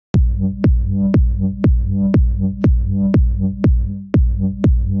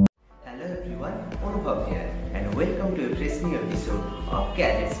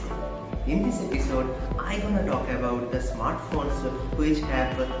smartphones which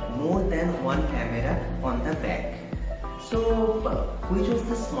have more than one camera on the back. So, which was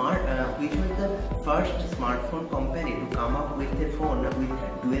the first smartphone company to come up with a phone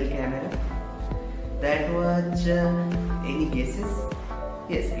with dual camera? That was any guesses?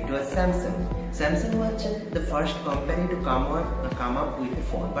 Yes, it was Samsung. Samsung was the first company to come up with a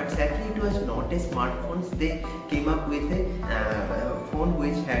phone, but sadly it was not a smartphone. They came up with a phone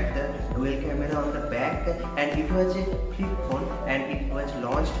which had the dual camera on the back, and it was a flip phone, and it was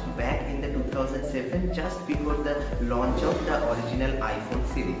launched back in the 2007, just before the launch of the original iPhone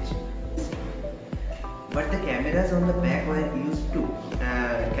series. But the cameras on the back were used to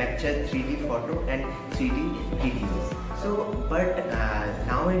capture 3D photo and 3D videos. So, but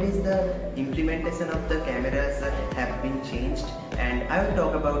nowadays the implementation of the cameras have been changed, and I will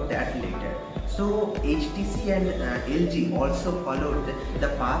talk about that later. So HTC and LG also followed the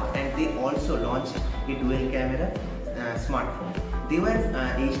path, and they also launched a dual camera smartphone.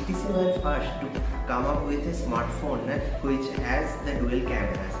 HTC were first to come up with a smartphone which has the dual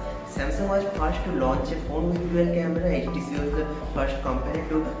cameras. Samsung was first to launch a phone with dual camera. HTC was the first company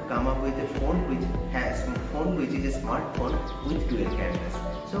to come up with a phone which is a smartphone with dual cameras.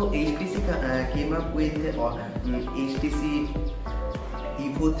 So HTC came up with HTC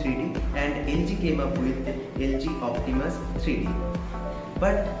Evo 3D, and LG came up with LG Optimus 3D.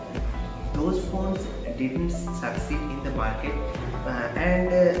 But those phones didn't succeed in the market,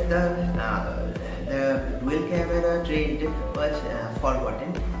 and the dual camera trend was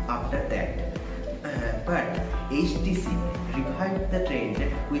forgotten after that. But HTC revived the trend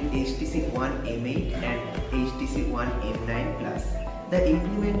with HTC One M8 and HTC One M9 Plus. The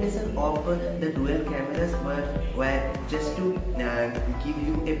implementation of the dual cameras were just to give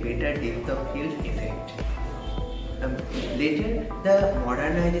you a better depth of field effect. Later, the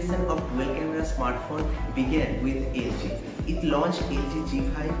modernization of dual camera smartphone began with LG. It launched LG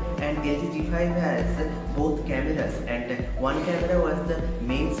G5, and LG G5 has both cameras, and one camera was the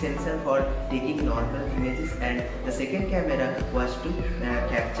main sensor for taking normal images, and the second camera was to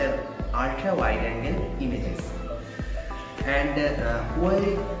capture ultra wide angle images. And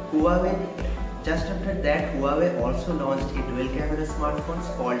Huawei, just after that, Huawei also launched a dual camera smartphones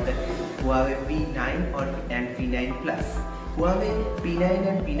called Huawei P9 and P9 Plus. Huawei P9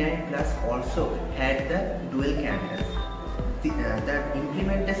 and P9 Plus also had the dual cameras. The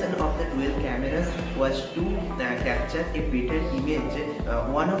implementation of the dual cameras was to capture a better image.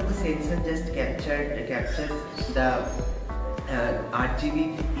 One of the sensors just captures the RGB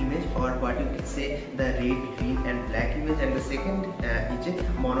image, or what you can say the red, green and black image, and the second is a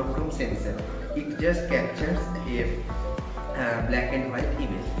monochrome sensor. It just captures a black and white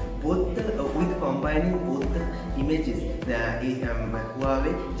image. With combining both the images,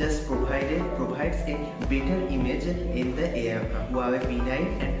 Huawei just provides a better image in the Huawei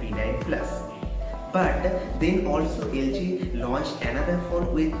P9 and P9 Plus. But then also LG launched another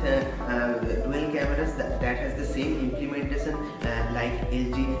phone with dual cameras that has the same implementation like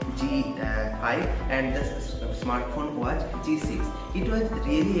LG G5, and the smartphone was G6. It was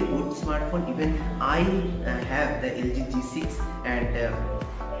really a good smartphone. Even I have the LG G6, and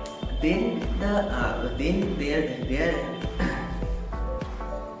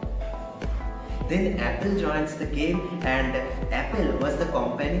then Apple joins the game, and Apple was the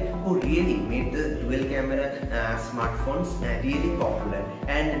company who really made the dual camera smartphones really popular.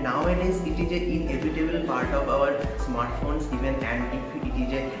 And nowadays it is an inevitable part of our smartphones, even and if it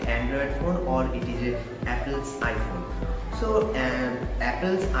is an Android phone or it is a Apple's iPhone. So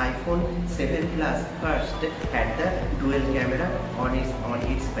Apple's iPhone 7 Plus first had the dual camera on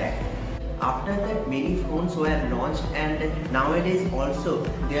its back. After that, many phones were launched, and nowadays also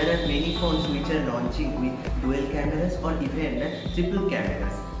there are many phones which are launching with dual cameras or even triple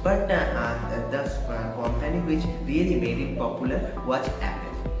cameras. But the company which really made it popular was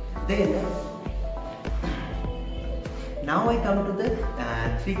Apple. Then now I come to the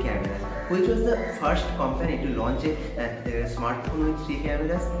three cameras, which was the first company to launch a smartphone with three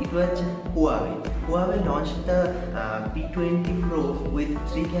cameras. It was Huawei. Huawei launched the P20 Pro with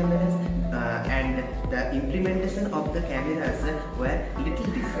three cameras, and the implementation of the cameras were little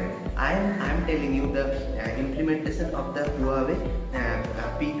different. I am telling you the implementation of the Huawei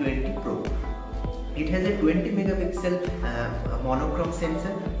P20 Pro. It has a 20 megapixel monochrome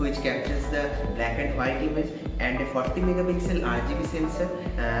sensor which captures the black and white image, and a 40 megapixel RGB sensor,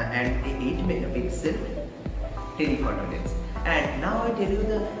 and a 8 megapixel telephoto lens. And now I tell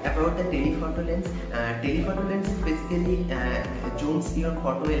you about the telephoto lens. Telephoto lens basically zooms your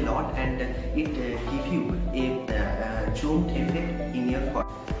photo a lot, and it gives you a zoomed effect in your photo.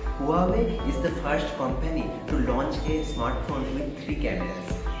 Huawei is the first company to launch a smartphone with 3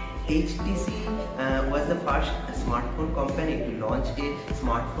 cameras. HTC was the first smartphone company to launch a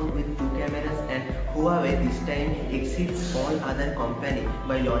smartphone with 2 cameras, and Huawei this time exceeds all other company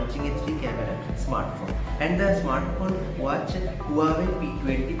by launching a 3 camera smartphone. And the smartphone was Huawei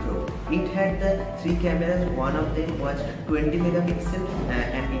P20 Pro. It had the 3 cameras. One of them was 20 megapixel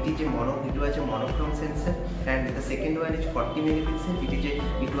and it was a monochrome sensor, and the second one is 40 megapixel.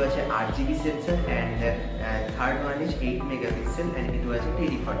 It was a RGB sensor, and third one is 8 megapixel and it was a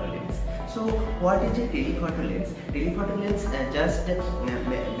telephoto lens. So what is a telephoto lens? Telephoto lens just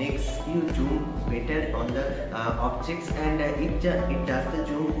makes you zoom better on the objects, and it does the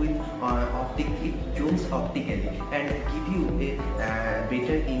zoom with it zooms optically and give you a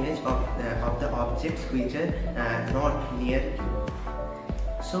better image of the objects which are not near you.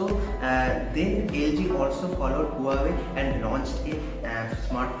 So then LG also followed Huawei and launched a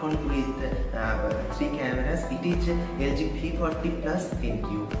smartphone with 3 cameras. It is LG P40 Plus NQ,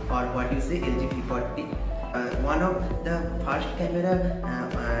 or what you say, LG P40. One of the first camera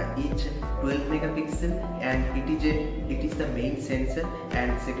is 12 megapixel and it is the main sensor,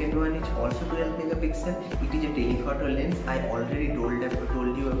 and second one is also 12 megapixel. It is a telephoto lens. I already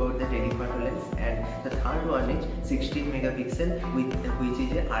told you about the telephoto lens, and the third one is 16 megapixel which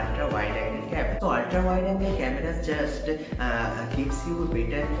is a ultra wide angle camera. So ultra wide angle cameras just gives you a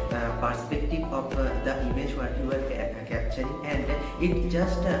better perspective of the image what you are capturing, and it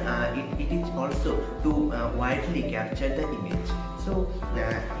just it is also to widely capture the image. So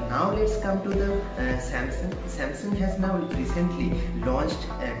now let's come to the Samsung. Samsung has now recently launched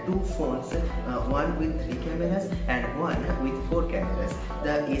 2 phones, one with 3 cameras and one with 4 cameras.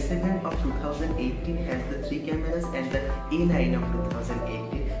 The A7 of 2018 has the 3 cameras, and the A9 of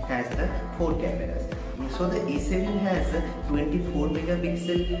 2018 has the 4 cameras. So the A7 has 24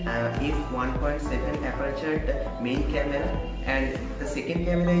 megapixel f1.7 aperture main camera, and the second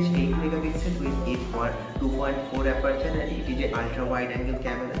camera is 8 megapixel with f2.4 aperture, and it is an ultra wide angle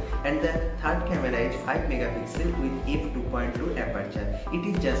camera, and the third camera is 5 megapixel with f2.2 aperture. It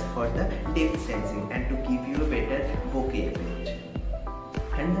is just for the depth sensing and to give you a better bokeh effect.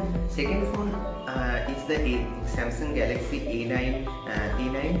 And the second phone is the Samsung Galaxy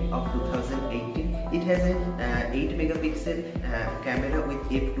A9 of 2018. It has an 8 megapixel camera with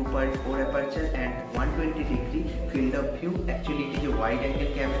f2.4 aperture and 120 degree field of view. Actually, it is a wide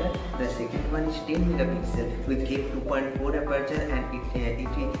angle camera. The second one is 10 megapixel with f2.4 aperture, and it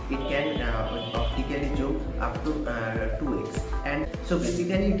can optically zoom up to 2x. And so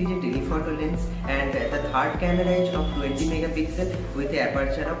basically, it is a telephoto lens, and the third camera is of 20 megapixel with the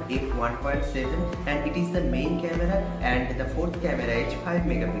aperture of f1.7, and it is the main camera, and the fourth camera is 5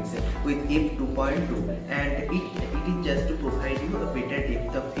 megapixel with f2.2, and it is just to provide you a better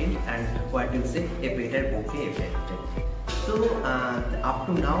depth of field and what you say, a better bokeh effect. So up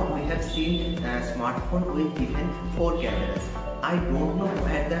to now we have seen a smartphone with even 4 cameras. I don't know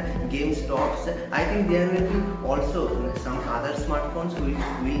where the game stops. I think there will be also some other smartphones which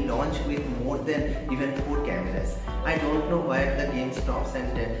will launch with more than even 4 cameras. I don't know where the game stops,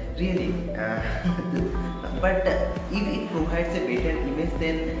 and really but if it provides a better image,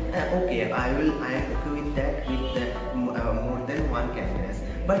 then okay, I am okay with that, with more than 1 cameras.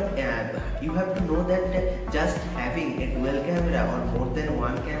 But you have to know that just having a dual camera or more than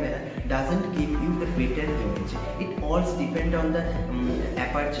 1 camera doesn't give you the better image. It all depends on the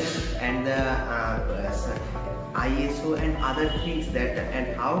aperture and the ISO and other things, that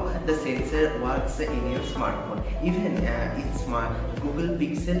and how the sensor works in your smartphone. Even it's Google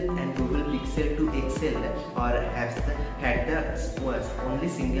Pixel and Google Pixel 2 XL or had the only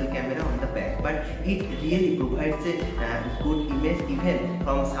single camera on the back, but it really provides a good image even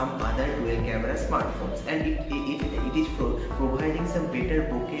from some other dual camera smartphones, and it is providing some better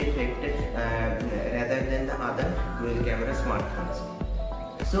bokeh effect rather than the other dual camera smartphones.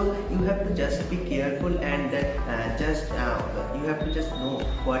 So you have to just be careful, and you have to just know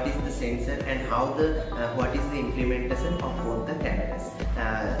what is the sensor and how what is the implementation of both the cameras.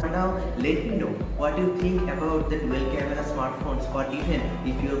 Now let me know what you think about the dual camera smartphones, or even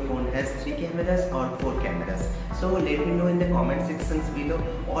if your phone has 3 cameras or 4 cameras. So let me know in the comment sections below.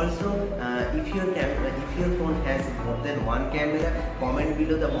 Also, if your phone has more than 1 camera, comment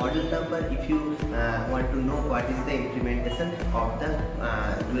below the model number if you want to know what is the implementation of the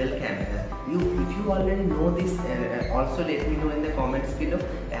dual camera. If you already know this, also let me know in the comments below.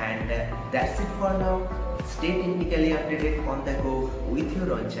 And that's it for now. Stay technically updated on the go with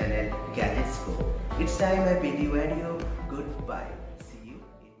your own channel Gadgets Go. It's time I bid you adieu.